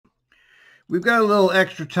We've got a little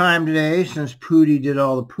extra time today since Pootie did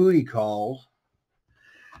all the Pootie calls.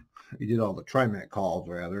 He did all the Trimet calls,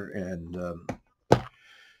 rather, and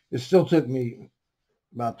it still took me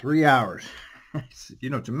about 3 hours. You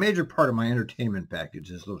know, it's a major part of my entertainment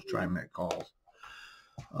package is those Trimet calls.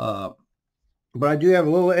 But I do have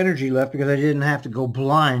a little energy left because I didn't have to go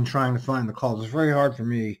blind trying to find the calls. It's very hard for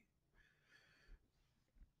me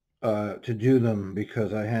to do them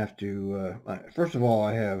because I have to, first of all,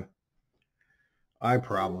 I have eye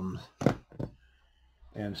problems.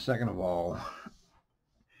 And second of all,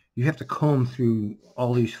 you have to comb through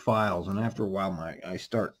all these files. And after a while, I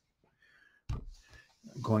start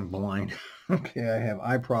going blind. Okay, I have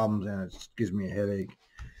eye problems and it gives me a headache.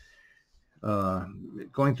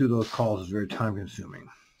 Going through those calls is very time consuming.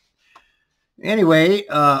 Anyway,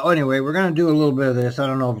 we're going to do a little bit of this. I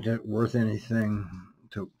don't know if it's worth anything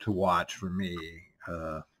to watch for me.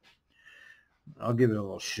 I'll give it a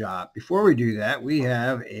little shot. Before we do that, we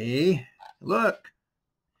have a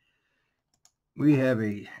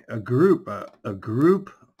group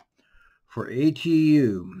for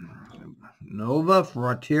ATU. Nova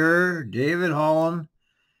Frontier, David Holland,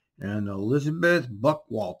 and Elizabeth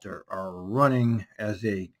Buckwalter are running as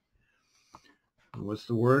a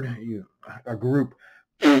group.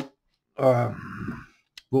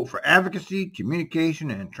 Vote for advocacy, communication,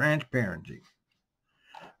 and transparency.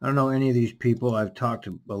 I don't know any of these people. I've talked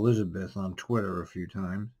to Elizabeth on Twitter a few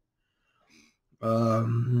times.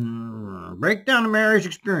 Breakdown of Mary's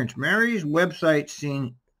experience. Mary's website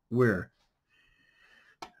seen where?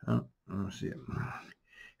 Let's see it.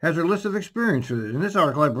 Has her list of experiences. In this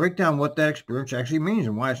article, I break down what that experience actually means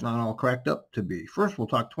and why it's not all cracked up to be. First, we'll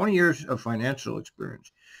talk 20 years of financial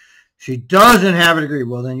experience. She doesn't have a degree.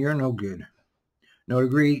 Well, then you're no good. No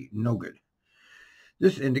degree, no good.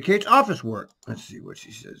 This indicates office work. Let's see what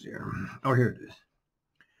she says here. Oh, here it is.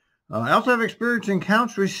 I also have experience in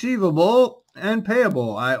accounts receivable and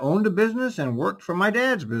payable. I owned a business and worked for my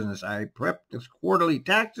dad's business. I prepped his quarterly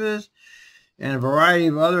taxes and a variety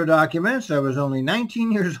of other documents. I was only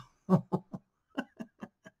 19 years old.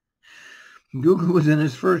 Google was in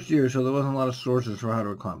his first year, so there wasn't a lot of sources for how to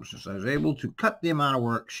accomplish this. I was able to cut the amount of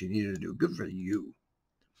work she needed to do. Good for you.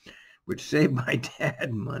 Which saved my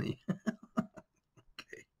dad money.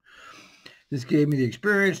 Okay. This gave me the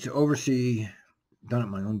experience to oversee, done it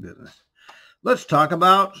my own business. Let's talk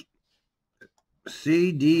about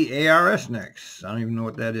CDARS next. I don't even know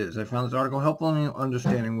what that is. I found this article helpful in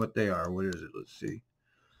understanding what they are. What is it? Let's see.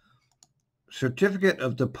 Certificate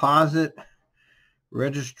of Deposit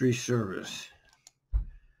Registry Service.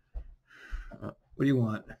 What do you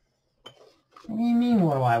want? What do you mean,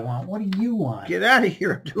 what do I want? What do you want? Get out of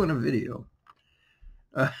here. I'm doing a video.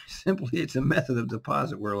 Simply, it's a method of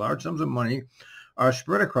deposit where large sums of money are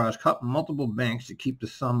spread across multiple banks to keep the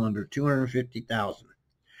sum under $250,000.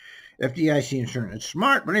 FDIC insurance. It's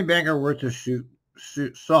smart, but any banker worth his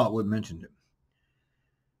salt would mention it.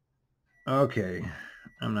 Okay.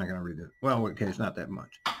 I'm not going to read it. Well, okay, it's not that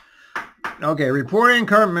much. Okay, reporting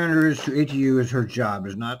card members to ATU is her job.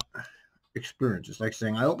 It's not experience. It's like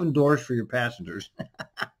saying, I open doors for your passengers.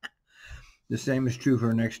 The same is true for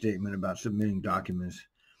her next statement about submitting documents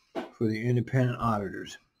for the independent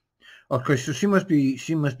auditors. Okay, so she must be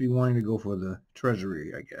wanting to go for the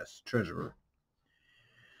treasury, I guess. Treasurer.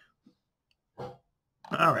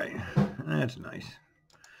 All right. That's nice.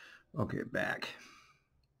 Okay, back.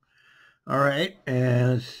 All right,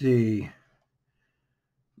 and let's see.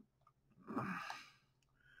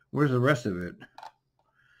 Where's the rest of it?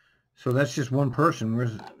 So that's just one person.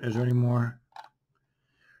 Is there any more?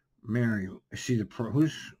 Mary, is she the pro?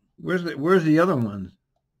 Where's the other ones?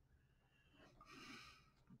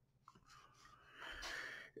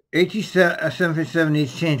 ATU757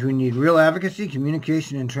 needs change. We need real advocacy,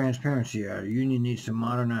 communication, and transparency. Our union needs to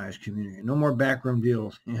modernize community. No more backroom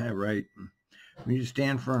deals. Yeah, right. We need to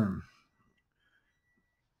stand firm.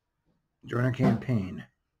 Join our campaign.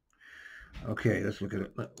 Okay, let's look at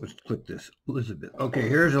it. Let's click this. Elizabeth. Okay,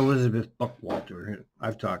 here's Elizabeth Buckwalter.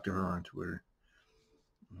 I've talked to her on Twitter.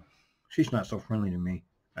 She's not so friendly to me.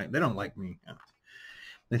 They don't like me.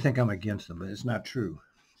 They think I'm against them, but it's not true.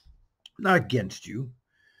 I'm not against you.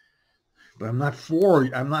 But I'm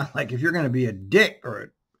not like, if you're going to be a dick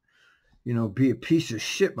or, be a piece of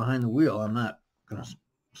shit behind the wheel, I'm not going to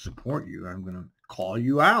support you. I'm going to call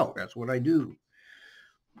you out. That's what I do.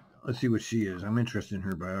 Let's see what she is. I'm interested in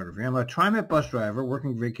her biography. I'm a Trimet bus driver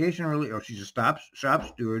working vacation relief. Oh, she's a shop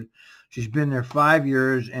steward. She's been there 5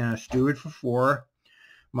 years and a steward for 4.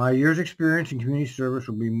 My year's experience in community service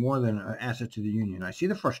will be more than an asset to the union. I see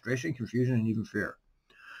the frustration, confusion, and even fear.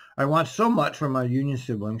 I want so much for my union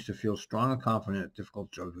siblings to feel strong and confident at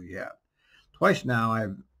difficult jobs we have. Twice now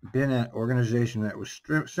I've been at an organization that was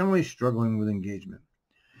similarly struggling with engagement.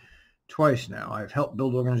 Twice now I've helped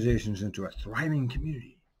build organizations into a thriving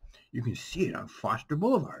community. You can see it on Foster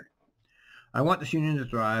Boulevard. I want this union to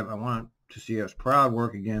thrive. I want to see us proud of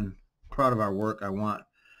our work. I want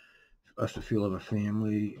us to feel of a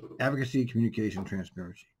family. Advocacy, communication,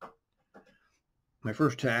 transparency. My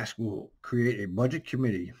first task will create a budget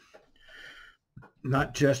committee,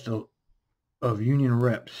 not just of union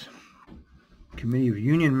reps, committee of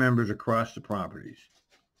union members across the properties.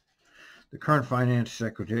 The current finance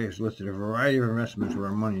secretary has listed a variety of investments where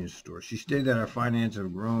our money is stored. She stated that our finances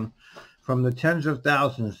have grown from the tens of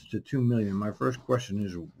thousands to 2 million. My first question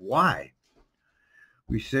is why?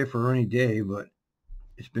 We save for a rainy day, but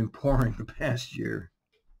it's been pouring the past year.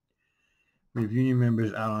 We have union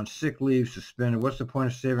members out on sick leave, suspended. What's the point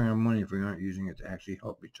of saving our money if we aren't using it to actually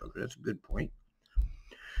help each other? That's a good point.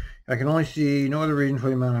 I can only see no other reason for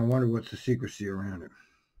the amount. I wonder what's the secrecy around it.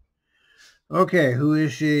 Okay, who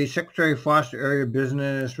is she? Secretary of Foster Area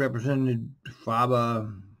Business, Representative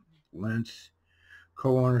FABA, Lentz,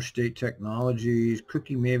 co-owner State Technologies,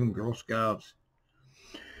 Cookie Maven Girl Scouts.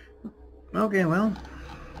 Okay, well,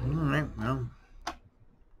 all right, well,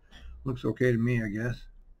 looks okay to me, I guess.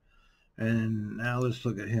 And now let's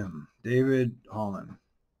look at him. David Holland.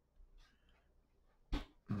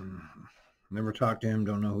 Never talked to him,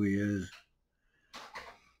 don't know who he is.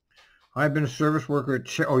 I've been a service worker at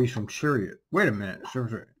he's from Chariot. Wait a minute.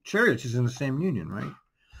 Chariot is in the same union, right?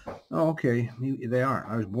 Oh, okay. They are.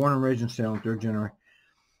 I was born and raised in Salem, third generation.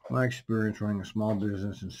 My experience running a small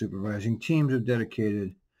business and supervising teams of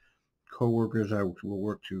dedicated co-workers. I will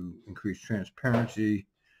work to increase transparency.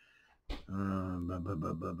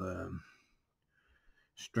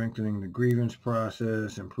 Strengthening the grievance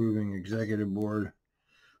process, improving executive board.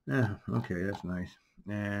 Yeah, okay, that's nice.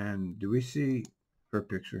 And do we see her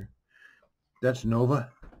picture? That's Nova.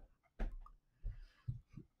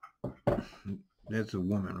 That's a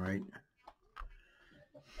woman, right?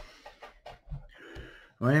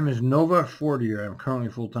 My name is Nova Fortier. I'm currently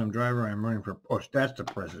a full-time driver. I'm running for, oh, that's the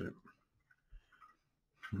president.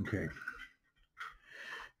 Okay.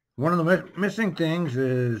 One of the missing things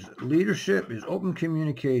is leadership is open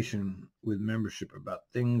communication with membership about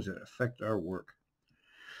things that affect our work.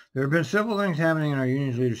 There have been several things happening in our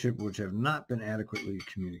union's leadership which have not been adequately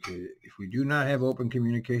communicated. If we do not have open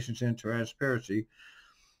communications and transparency,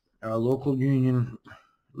 our local union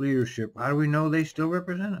leadership, how do we know they still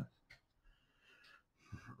represent us?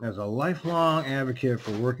 As a lifelong advocate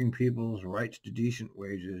for working people's rights to decent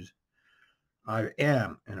wages, I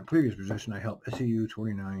am, in a previous position, I helped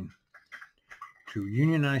ATU757 to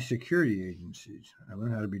unionize security agencies. I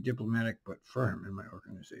learned how to be diplomatic but firm in my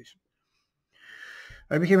organization.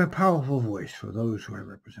 I became a powerful voice for those who I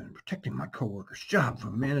represented, protecting my coworkers' job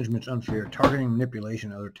from management's unfair targeting,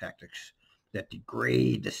 manipulation, and other tactics that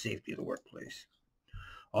degrade the safety of the workplace.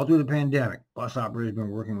 All through the pandemic, bus operators have been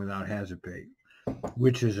working without hazard pay,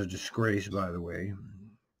 which is a disgrace, by the way.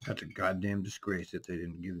 That's a goddamn disgrace that they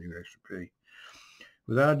didn't give you extra pay.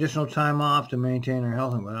 Without additional time off to maintain their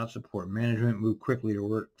health and without support, management moved quickly to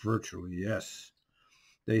work virtually. Yes,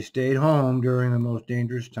 they stayed home during the most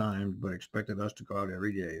dangerous times, but expected us to go out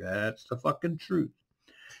every day. That's the fucking truth.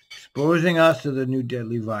 Exposing us to the new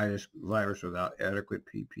deadly virus without adequate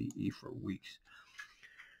PPE for weeks.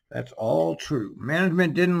 That's all true.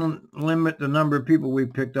 Management didn't limit the number of people we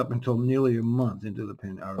picked up until nearly a month into the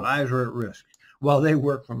pandemic. Our lives were at risk while they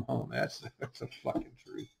work from home. That's the fucking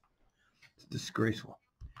truth. It's disgraceful.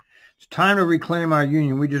 It's time to reclaim our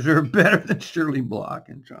union. We deserve better than Shirley Block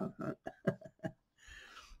and John Hunt.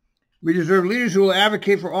 We deserve leaders who will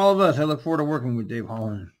advocate for all of us. I look forward to working with Dave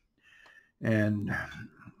Holland and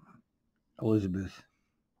Elizabeth.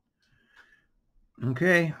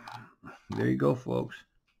 Okay, there you go, folks.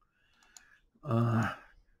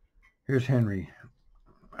 Here's Henry.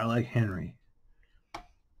 I like Henry.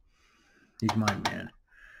 He's my man.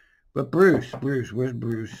 But Bruce, where's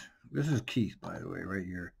Bruce? This is Keith, by the way, right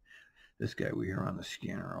here. This guy we hear on the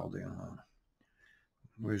scanner all day long.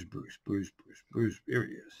 Where's Bruce? Bruce. Here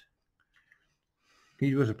he is.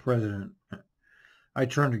 He was a president. I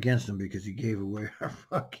turned against him because he gave away our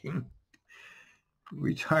fucking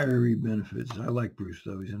retiree benefits. I like Bruce,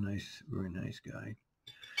 though. He's a nice, very nice guy.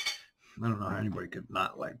 I don't know how anybody could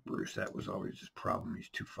not like Bruce. That was always his problem. He's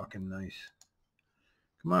too fucking nice.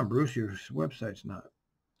 Come on, Bruce. Your website's not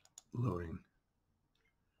loading.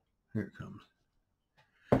 Here it comes.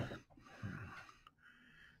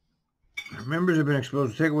 Members have been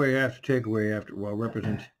exposed to takeaway after while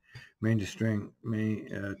represent mainstream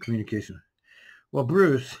communication. Well,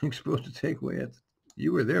 Bruce, exposed to takeaway.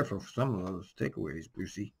 You were there for some of those takeaways,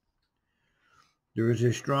 Brucey. There is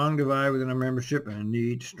a strong divide within our membership and a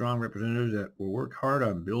need strong representatives that will work hard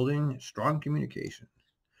on building strong communication.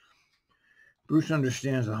 Bruce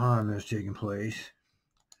understands the harm that has taken place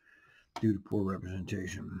due to poor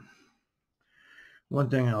representation. One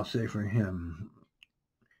thing I'll say for him,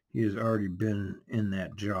 he has already been in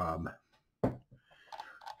that job.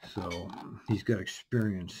 So he's got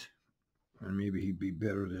experience, and maybe he'd be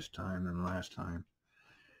better this time than last time.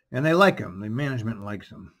 And they like him. The management likes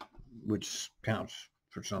him, which counts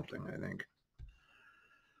for something, I think.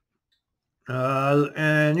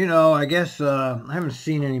 And, you know, I guess I haven't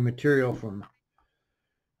seen any material from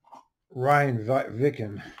Ryan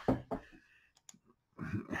Vicken.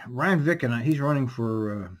 Ryan Vicken, he's running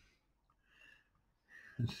for,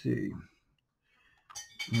 let's see,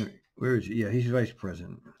 where is he? Yeah, he's vice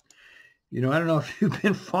president. You know, I don't know if you've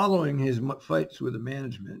been following his fights with the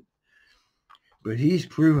management, but he's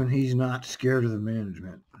proven he's not scared of the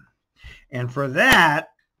management. And for that,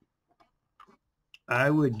 I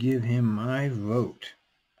would give him my vote.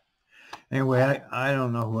 Anyway, I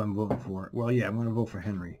don't know who I'm voting for. Well, yeah, I'm going to vote for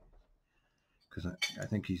Henry because I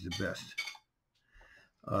think he's the best.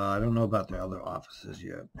 I don't know about the other offices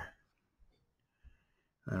yet.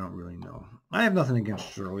 I don't really know. I have nothing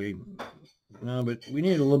against Shirley. No, but we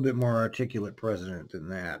need a little bit more articulate president than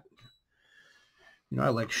that. You know, I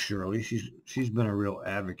like Shirley. She's been a real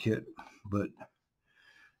advocate, but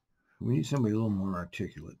we need somebody a little more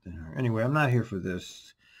articulate than her. Anyway, I'm not here for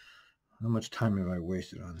this. How much time have I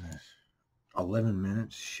wasted on this? 11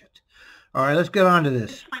 minutes? Shit. All right, let's get on to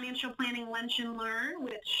this. Financial Planning Lunch and Learn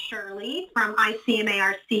with Shirley from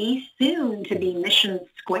ICMARC, soon to be Mission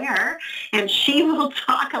Square, and she will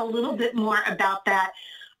talk a little bit more about that.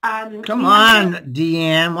 Come on,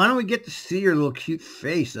 Deanne. Why don't we get to see your little cute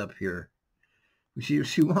face up here?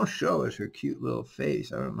 She won't show us her cute little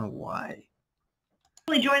face. I don't know why.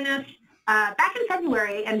 She joined us back in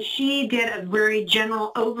February, and she did a very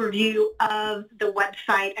general overview of the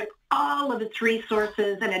website and all of its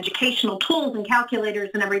resources and educational tools and calculators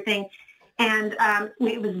and everything. And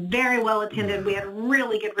it was very well attended. We had a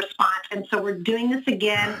really good response. And so we're doing this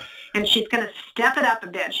again, and she's going to step it up a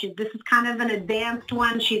bit. This is kind of an advanced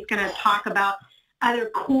one. She's going to talk about other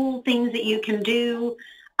cool things that you can do.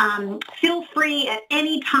 Feel free at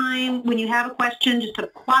any time when you have a question just to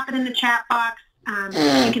plop it in the chat box.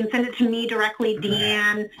 You can send it to me directly,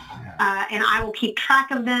 Deanne, and I will keep track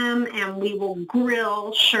of them, and we will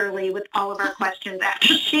grill Shirley with all of our questions after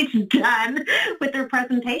she's done with her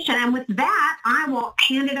presentation. And with that, I will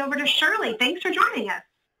hand it over to Shirley. Thanks for joining us.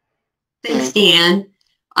 Thanks, Deanne.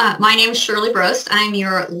 My name is Shirley Brost. I'm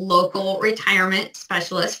your local retirement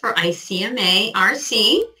specialist for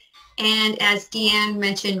ICMA-RC. And as Deanne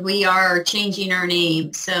mentioned, we are changing our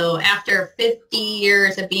name. So after 50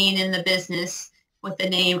 years of being in the business with the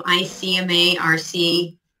name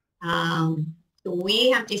ICMA-RC, we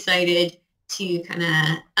have decided to kind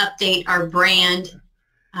of update our brand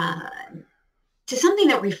to something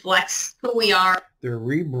that reflects who we are. They're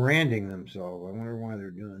rebranding themselves. I wonder why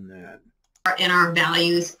they're doing that. And our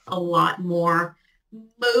values a lot more.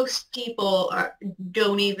 Most people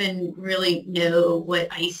don't even really know what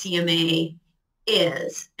ICMA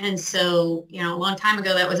is. And so, you know, a long time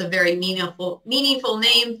ago, that was a very meaningful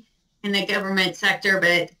name in the government sector,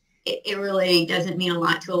 but it really doesn't mean a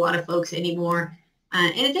lot to a lot of folks anymore.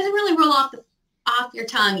 And it doesn't really roll off your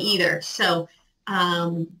tongue either. So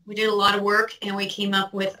we did a lot of work, and we came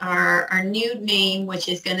up with our new name, which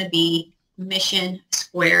is going to be Mission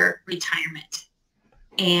Square Retirement.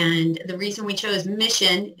 And the reason we chose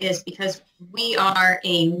Mission is because we are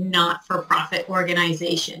a not-for-profit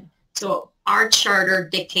organization. So our charter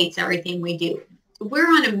dictates everything we do. We're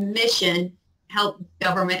on a mission to help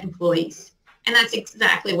government employees. And that's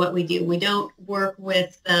exactly what we do. We don't work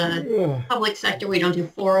with the public sector. We don't do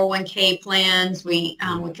 401k plans. We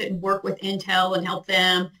couldn't work with Intel and help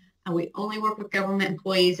them. We only work with government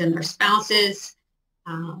employees and their spouses.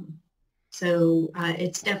 So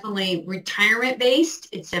it's definitely retirement based.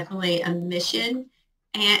 It's definitely a mission,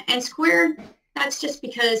 and Square. That's just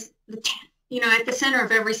because at the center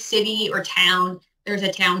of every city or town, there's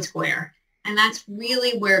a town square, and that's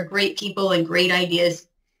really where great people and great ideas,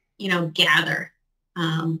 gather.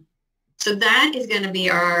 So that is going to be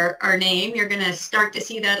our name. You're going to start to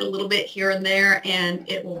see that a little bit here and there, and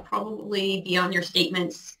it will probably be on your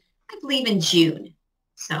statements, I believe, in June.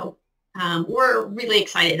 So. We're really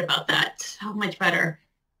excited about that. So much better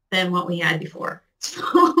than what we had before.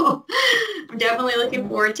 So I'm definitely looking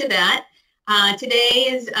forward to that. Today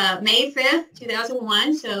is May 5th,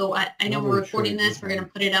 2001. So I know we're recording this. We're going to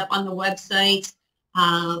put it up on the website.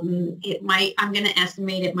 I'm going to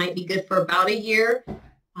estimate it might be good for about a year.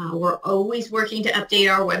 We're always working to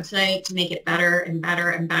update our website to make it better and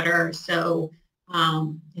better and better. So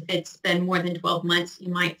if it's been more than 12 months,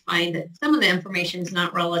 you might find that some of the information is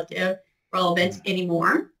not relevant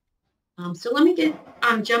anymore. So let me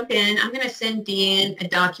jump in. I'm going to send Dean a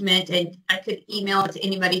document, and I could email it to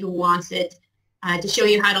anybody who wants it to show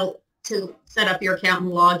you how to set up your account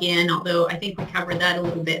and log in, although I think we covered that a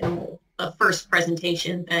little bit in the first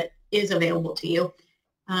presentation that is available to you.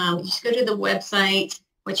 Just go to the website,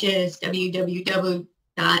 which is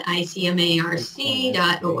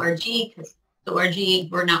www.icmarc.org, because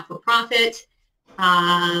ORG, we're not for profit.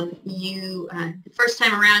 The first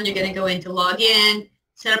time around, you're going to go in to log in,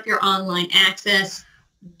 set up your online access.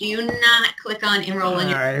 Do not click on enroll in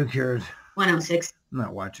your. All right, who cares? 106 I'm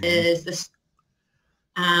not watching. Is this?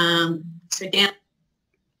 So Dan,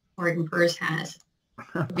 Oregon PERS has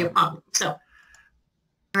a problem. So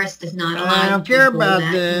PERS does not allow. I don't you care to roll about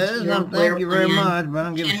that this. into your Thank you very plan. much, but I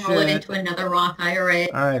don't give a And roll it shit. into another Roth IRA.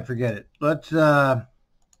 All right, forget it. Let's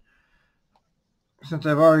since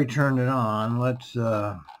I've already turned it on, let's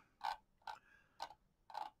oh,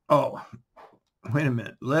 wait a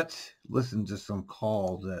minute. Let's listen to some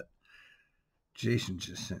calls that Jason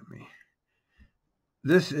just sent me.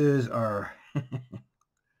 This is our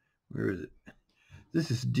where is it?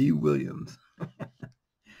 This is D. Williams.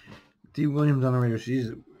 D. Williams on the radio.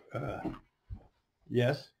 She's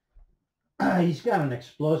yes. He's got an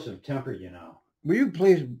explosive temper, you know. Will you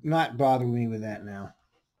please not bother me with that now?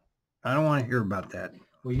 I don't want to hear about that.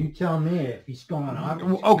 Well, you tell me if he's going off.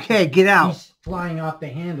 Okay, get out. He's flying off the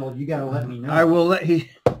handle. You got to let me know. I will let he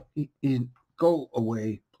go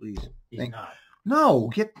away, please. He's not. No,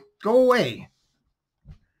 go away.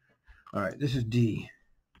 All right, this is D.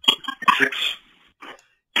 6.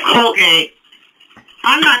 Okay.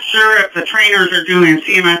 I'm not sure if the trainers are doing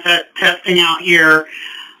CMS testing out here,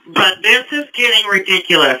 but this is getting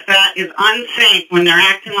ridiculous. That is unsafe when they're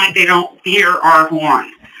acting like they don't hear our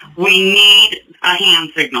horn. We need a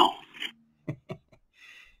hand signal.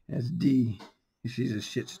 That's D. She's a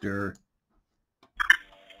shit stirrer.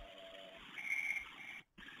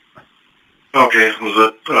 Okay, was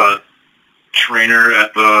it trainer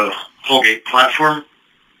at the Holgate platform?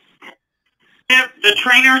 If the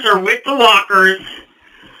trainers are with the walkers,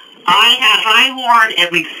 I had high horn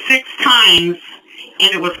at least 6 times,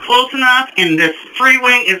 and it was close enough, and this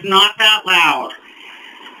freeway is not that loud.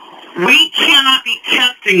 We cannot be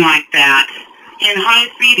testing like that in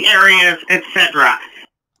high-speed areas, etc.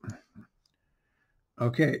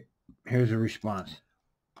 Okay, here's a response.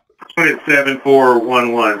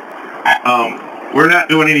 7411. We're not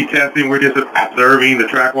doing any testing. We're just observing the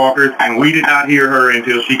track walkers, and we did not hear her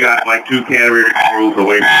until she got like 2 category rules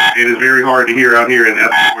away. It is very hard to hear out here, and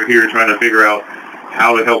that's why we're here trying to figure out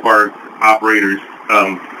how to help our operators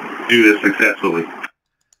do this successfully.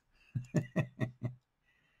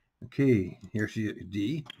 Okay, here she is,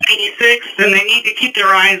 D. 86, and they need to keep their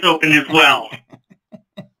eyes open as well.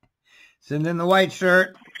 Send in the white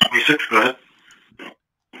shirt. 26, go ahead.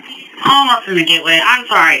 Almost in the gateway. I'm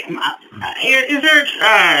sorry. Is there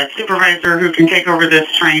a supervisor who can take over this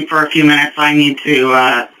train for a few minutes? I need to,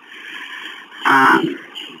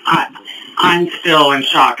 I'm still in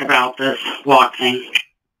shock about this walk thing.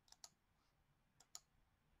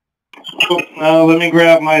 Let me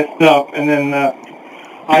grab my stuff, and then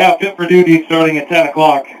I have fit for duty starting at 10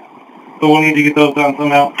 o'clock, so we'll need to get those done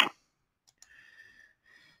somehow.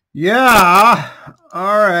 Yeah,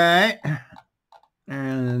 all right.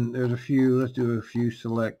 And there's let's do a few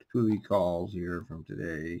select PUI calls here from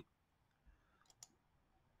today.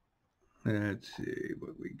 Let's see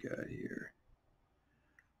what we got here.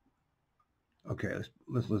 Okay,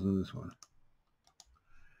 let's listen to this one.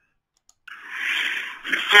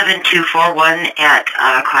 7241 at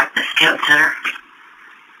Clackamas Town Center.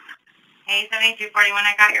 Hey, 7241,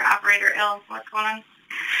 I got your operator ill. What's going on?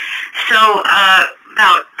 So,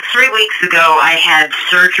 about 3 weeks ago, I had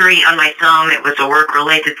surgery on my thumb. It was a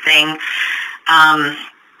work-related thing.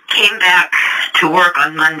 Came back to work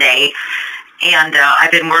on Monday, and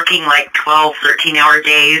I've been working like 12, 13-hour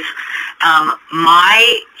days.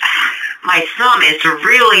 My thumb is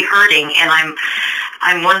really hurting, and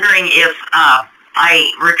I'm wondering if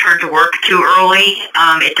I return to work too early.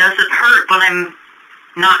 It doesn't hurt when I'm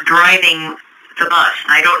not driving the bus.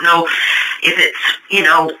 I don't know if it's,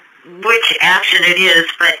 which action it is,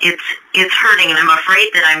 but it's hurting, and I'm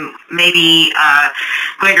afraid that I'm maybe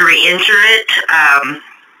going to re-injure it.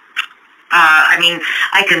 I mean,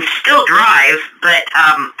 I can still drive, but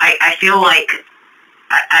I feel like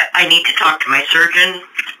I need to talk to my surgeon.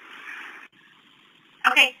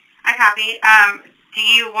 Okay, I copy. Do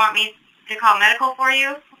you want me to call medical for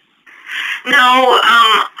you? No,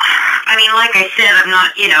 I mean, like I said, I'm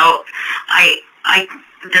not, you know,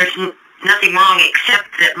 there's nothing wrong except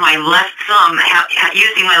that my left thumb,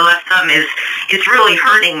 using my left thumb is really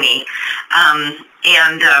hurting me. I'm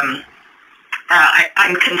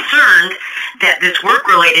concerned that this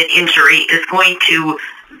work-related injury is going to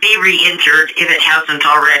be re-injured if it hasn't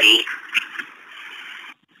already.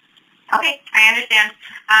 Okay, I understand.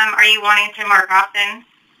 Are you wanting to mark off then?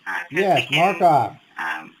 Yes, mark off.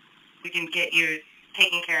 We can get you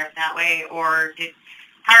taken care of that way, or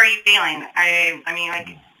how are you feeling? I mean,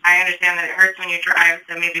 like, I understand that it hurts when you drive,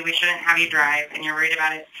 so maybe we shouldn't have you drive, and you're worried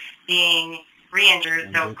about it being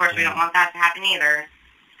re-injured, so of course we don't want that to happen either.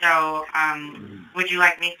 So, would you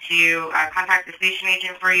like me to contact the station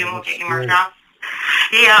agent for you, and we'll get you marked off?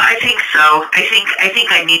 Yeah, I think so. I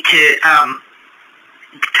think I need to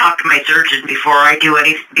talk to my surgeon before I do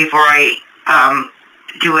any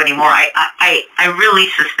more. I really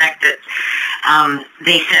suspect that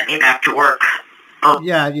they sent me back to work. Oh.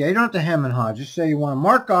 Yeah, you don't have to hem and haw. Just say you want to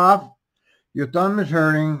mark off, your thumb is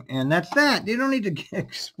hurting, and that's that. You don't need to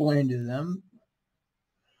explain to them.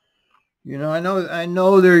 You know, I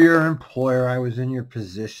know they're your employer. I was in your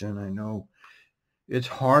position. I know it's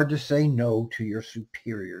hard to say no to your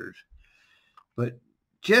superiors, but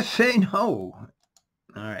just say no.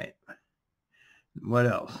 All right. What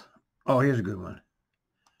else? Oh, here's a good one.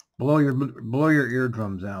 Blow your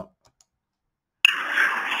eardrums out.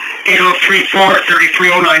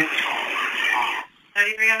 8034-3309.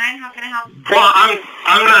 3309, how can I help? Well,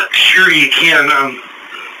 I'm not sure you can.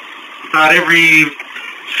 About every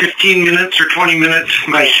 15 minutes or 20 minutes,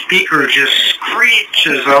 my speaker just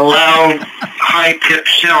screeches a loud,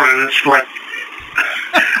 high-pitched sound, and it's like,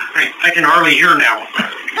 I can hardly hear now.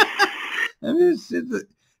 I mean,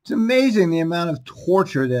 it's amazing the amount of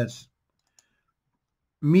torture that's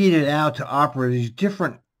meted out to operators. These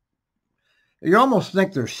different, you almost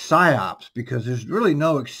think they're psyops, because there's really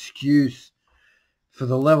no excuse for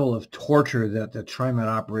the level of torture that the Trimet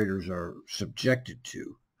operators are subjected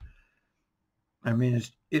to. I mean,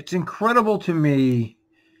 it's incredible to me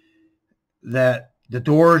that the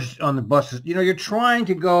doors on the buses, you know, you're trying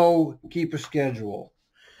to go keep a schedule,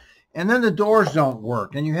 and then the doors don't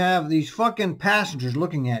work, and you have these fucking passengers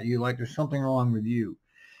looking at you like there's something wrong with you.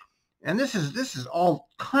 And this is all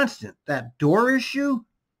constant. That door issue,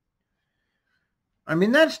 I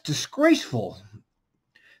mean, that's disgraceful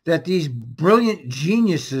that these brilliant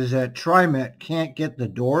geniuses at Trimet can't get the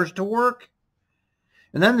doors to work.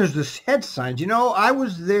 And then there's this head signs. You know, I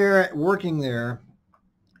was there, working there,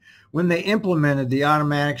 when they implemented the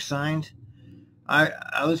automatic signs.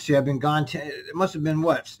 Let's see, I've been gone, it must have been,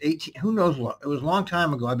 what, 18, who knows what. It was a long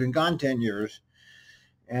time ago. I've been gone 10 years.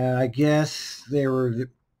 And I guess they were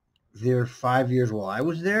there 5 years while I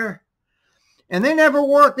was there. And they never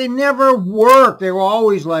worked. They never worked. They were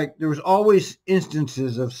always like, there was always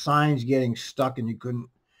instances of signs getting stuck and you couldn't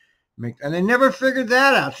make, and they never figured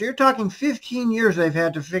that out. So you're talking 15 years they've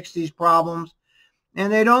had to fix these problems,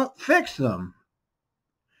 and they don't fix them.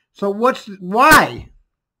 So why?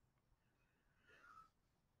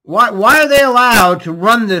 Why are they allowed to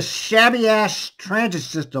run this shabby-ass transit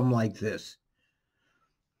system like this?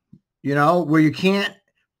 You know, where you can't,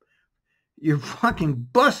 your fucking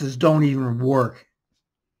buses don't even work.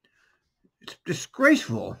 It's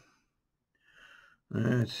disgraceful.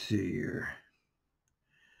 Let's see here.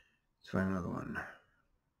 Let's find another one.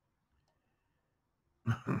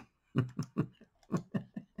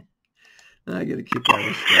 I get a kick out of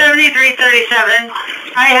this stuff. 7337.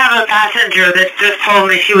 I have a passenger that just told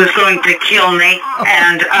me she was going to kill me,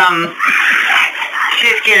 and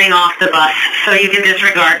she's getting off the bus, so you can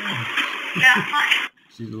disregard. Yeah.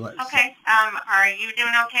 Okay. Are you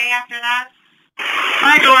doing okay after that?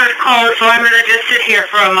 My door is closed, so I'm going to just sit here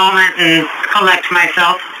for a moment and collect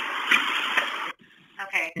myself.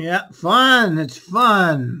 Okay. Yeah, fun. It's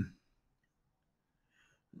fun.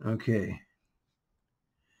 Okay.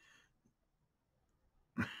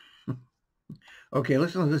 Okay,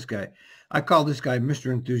 listen to this guy. I call this guy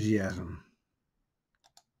Mr. Enthusiasm.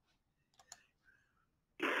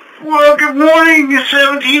 Well, good morning,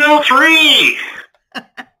 1703.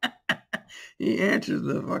 He answers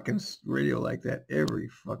the fucking radio like that every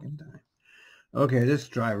fucking time. Okay, this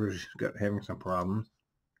driver's having some problems.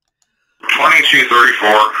 2234.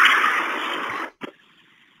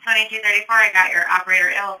 2234, I got your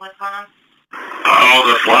operator ill. What's going on? Oh,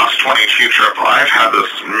 this last 22 trip, I've had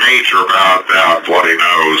this major bad bloody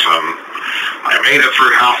nose, and I made it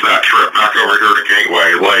through half that trip back over here to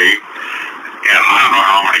Gateway late, and I don't know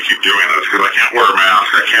how I'm going to keep doing this, because I can't wear a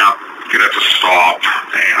mask, I can't get it to stop,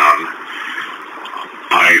 and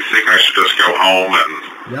I think I should just go home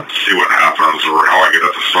and Yep. See what happens or how I get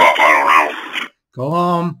it to stop. I don't know. Go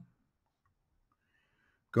home.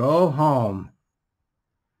 Go home.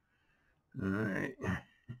 All right.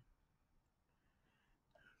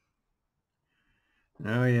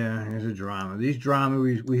 Oh, yeah, here's a drama. These drama,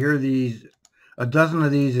 we hear these, a dozen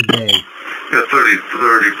of these a day. Yeah,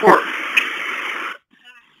 3034.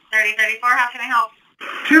 3034, how can I help?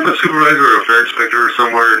 Do you have a supervisor or a fare inspector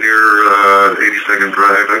somewhere near 82nd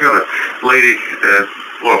Drive? I got a lady that,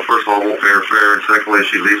 well, first of all, won't pay her fare, and secondly,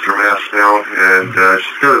 she leaves her mask down, and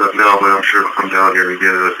she's got it up now, but I'm sure I'll come down here and get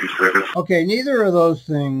it in a few seconds. Okay, neither of those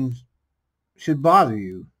things should bother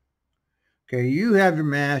you. Okay, you have your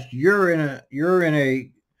mask, you're in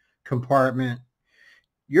a compartment.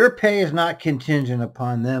 Your pay is not contingent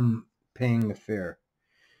upon them paying the fare.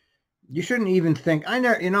 You shouldn't even think, I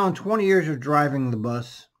never, in 20 years of driving the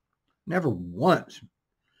bus, never once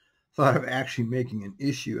thought of actually making an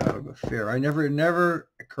issue out of a fare. It never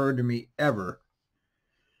occurred to me ever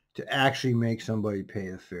to actually make somebody pay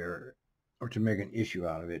a fare or to make an issue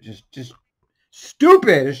out of it. Just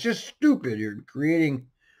stupid. It's just stupid. You're creating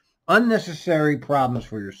unnecessary problems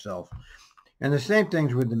for yourself. And the same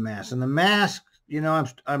things with the mask. And the mask,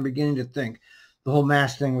 I'm beginning to think the whole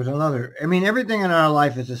mask thing was another. I mean, everything in our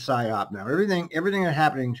life is a psyop now. Everything that's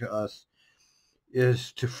happening to us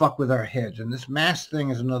is to fuck with our heads. And this mask thing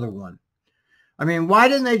is another one. I mean, why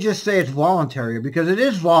didn't they just say it's voluntary? Because it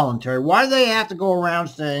is voluntary. Why do they have to go around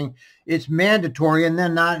saying it's mandatory and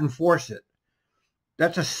then not enforce it?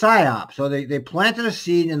 That's a psyop. So they planted a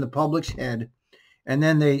seed in the public's head, and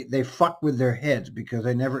then they fuck with their heads because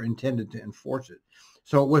they never intended to enforce it.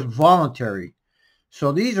 So it was voluntary.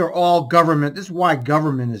 So these are all government. This is why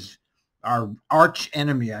government is our arch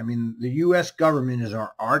enemy. I mean, the U.S. government is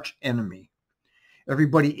our arch enemy.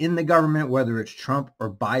 Everybody in the government, whether it's Trump or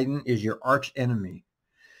Biden, is your arch enemy.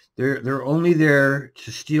 They're only there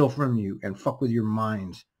to steal from you and fuck with your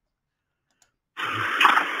minds.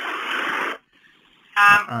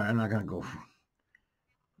 I'm not going to go.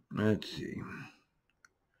 Let's see.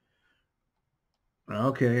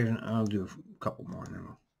 Okay, I'll do a couple more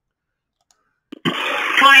now.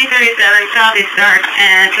 2037 Southeast Start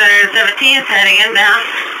and Center 17 is heading inbound.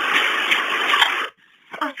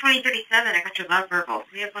 Oh, 2037, I got your love verbal.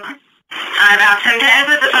 Do you have one on? I've asked him to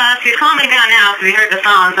exit the bus. He's calming down now because we heard the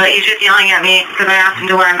song, but he's just yelling at me because I asked him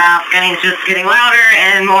to wear a mask, and he's just getting louder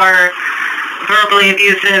and more verbally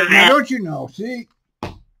abusive. Now, don't you know? See?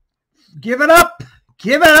 Give it up.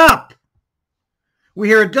 Give it up. We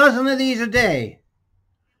hear a dozen of these a day.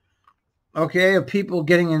 Okay, of people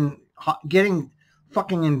getting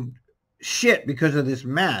fucking in shit because of this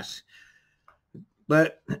mask.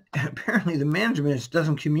 But apparently the management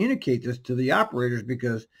doesn't communicate this to the operators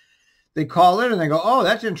because they call in and they go, oh,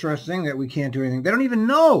 that's interesting that we can't do anything. They don't even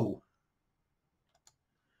know.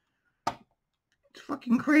 It's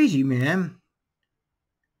fucking crazy, man.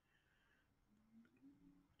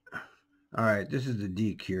 All right, this is the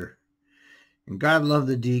Deke here. And God love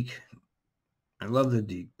the Deke. I love the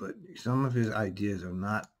Deke, but some of his ideas are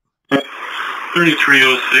not.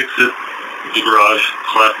 3306 at the garage,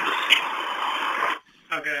 Clapham.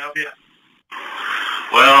 Okay, I'll be.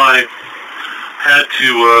 Well, I had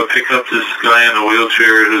to pick up this guy in a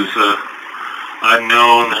wheelchair who's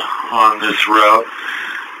unknown on this route.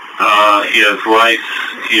 He has lice.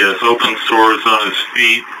 He has open sores on his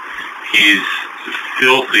feet. He's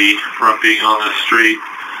filthy from being on the street.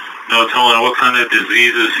 No telling what kind of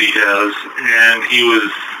diseases he has. And he was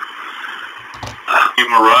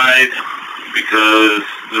giving him a ride because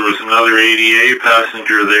there was another ADA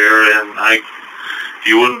passenger there, and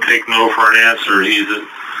he wouldn't take no for an answer. He's a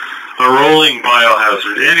rolling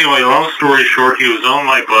biohazard. Anyway, long story short, he was on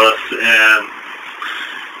my bus, and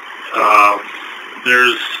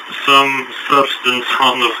there's some substance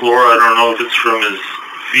on the floor. I don't know if it's from his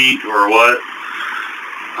feet or what.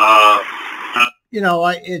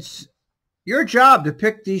 It's your job to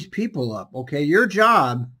pick these people up, okay? Your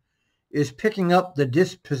job is picking up the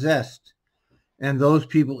dispossessed and those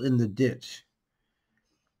people in the ditch.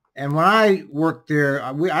 And when I worked there,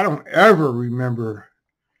 I don't ever remember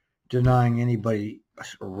denying anybody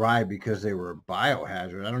a ride because they were a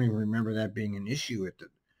biohazard. I don't even remember that being an issue at the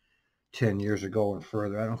 10 years ago and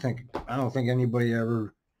further. I don't think anybody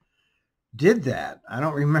ever did that. I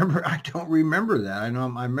don't remember that. I know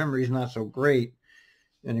my memory's not so great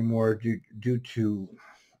anymore due to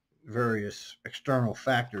various external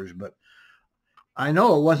factors, but I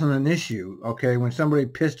know it wasn't an issue. Okay, when somebody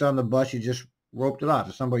pissed on the bus, you just roped it off.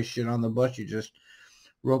 If somebody shit on the bus, you just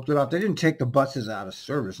roped it off. They didn't take the buses out of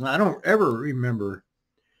service. And I don't ever remember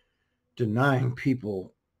denying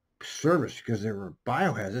people service because they were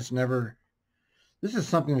biohazards. This is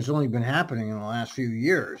something that's only been happening in the last few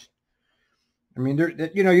years. I mean,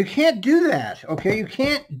 you can't do that, okay? You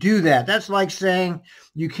can't do that. That's like saying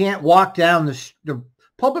you can't walk down the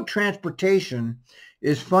public transportation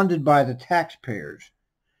is funded by the taxpayers,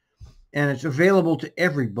 and it's available to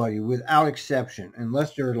everybody without exception,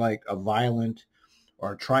 unless they're like a violent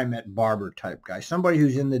or a Trimet barber type guy, somebody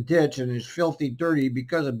who's in the ditch and is filthy dirty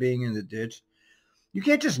because of being in the ditch. You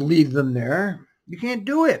can't just leave them there. You can't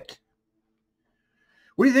do it.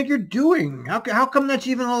 What do you think you're doing? How come that's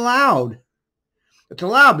even allowed? It's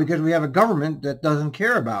allowed because we have a government that doesn't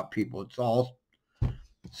care about people. It's all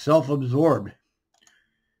self-absorbed.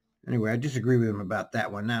 Anyway, I disagree with him about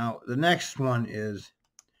that one. Now, the next one is,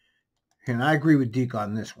 and I agree with Deke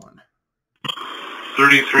on this one.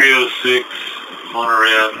 3306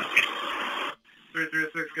 Monterey Avenue.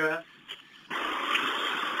 3306, go ahead.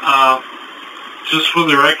 Just for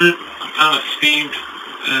the record, I'm kind of steamed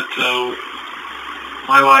that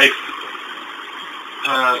my life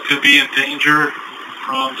could be in danger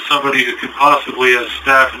from somebody who could possibly have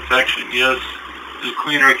staph infection. Yes, the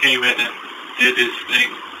cleaner came in and did his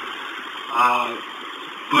thing.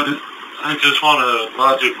 But I just want to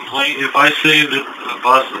lodge a complaint. If I say that the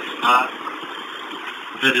bus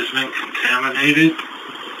that has been contaminated,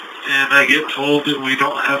 and I get told that we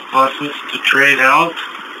don't have buses to trade out,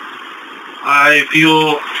 I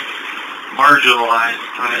feel marginalized.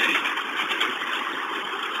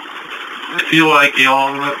 I feel like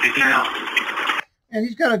y'all let me down. And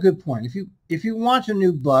he's got a good point. If he wants a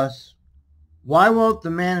new bus, why won't the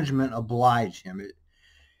management oblige him?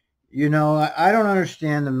 I don't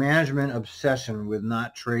understand the management obsession with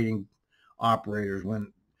not trading operators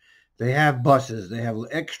when they have buses. They have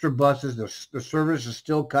extra buses. The service is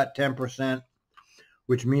still cut 10%,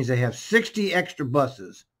 which means they have 60 extra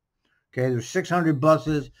buses. Okay, there's 600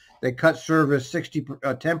 buses. They cut service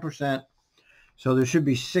 10%. So there should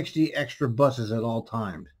be 60 extra buses at all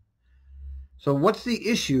times. So what's the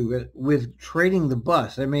issue with trading the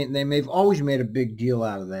bus? I mean, they've always made a big deal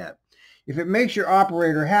out of that. If it makes your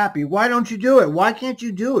operator happy, why don't you do it? Why can't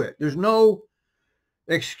you do it? There's no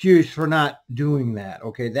excuse for not doing that.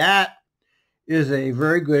 Okay, that is a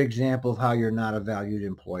very good example of how you're not a valued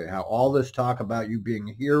employee. How all this talk about you being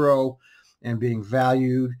a hero and being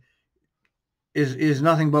valued is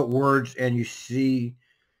nothing but words, and you see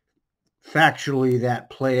factually that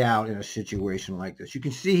play out in a situation like this. You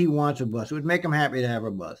can see he wants a bus. It would make him happy to have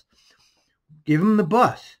a bus. Give him the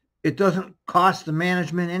bus. It doesn't cost the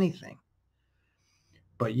management anything.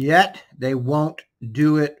 But yet they won't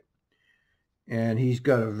do it. And he's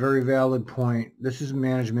got a very valid point. This is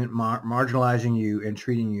management marginalizing you and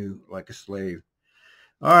treating you like a slave.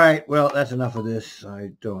 All right, well, that's enough of this.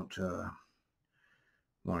 I don't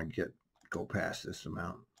want to go past this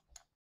amount.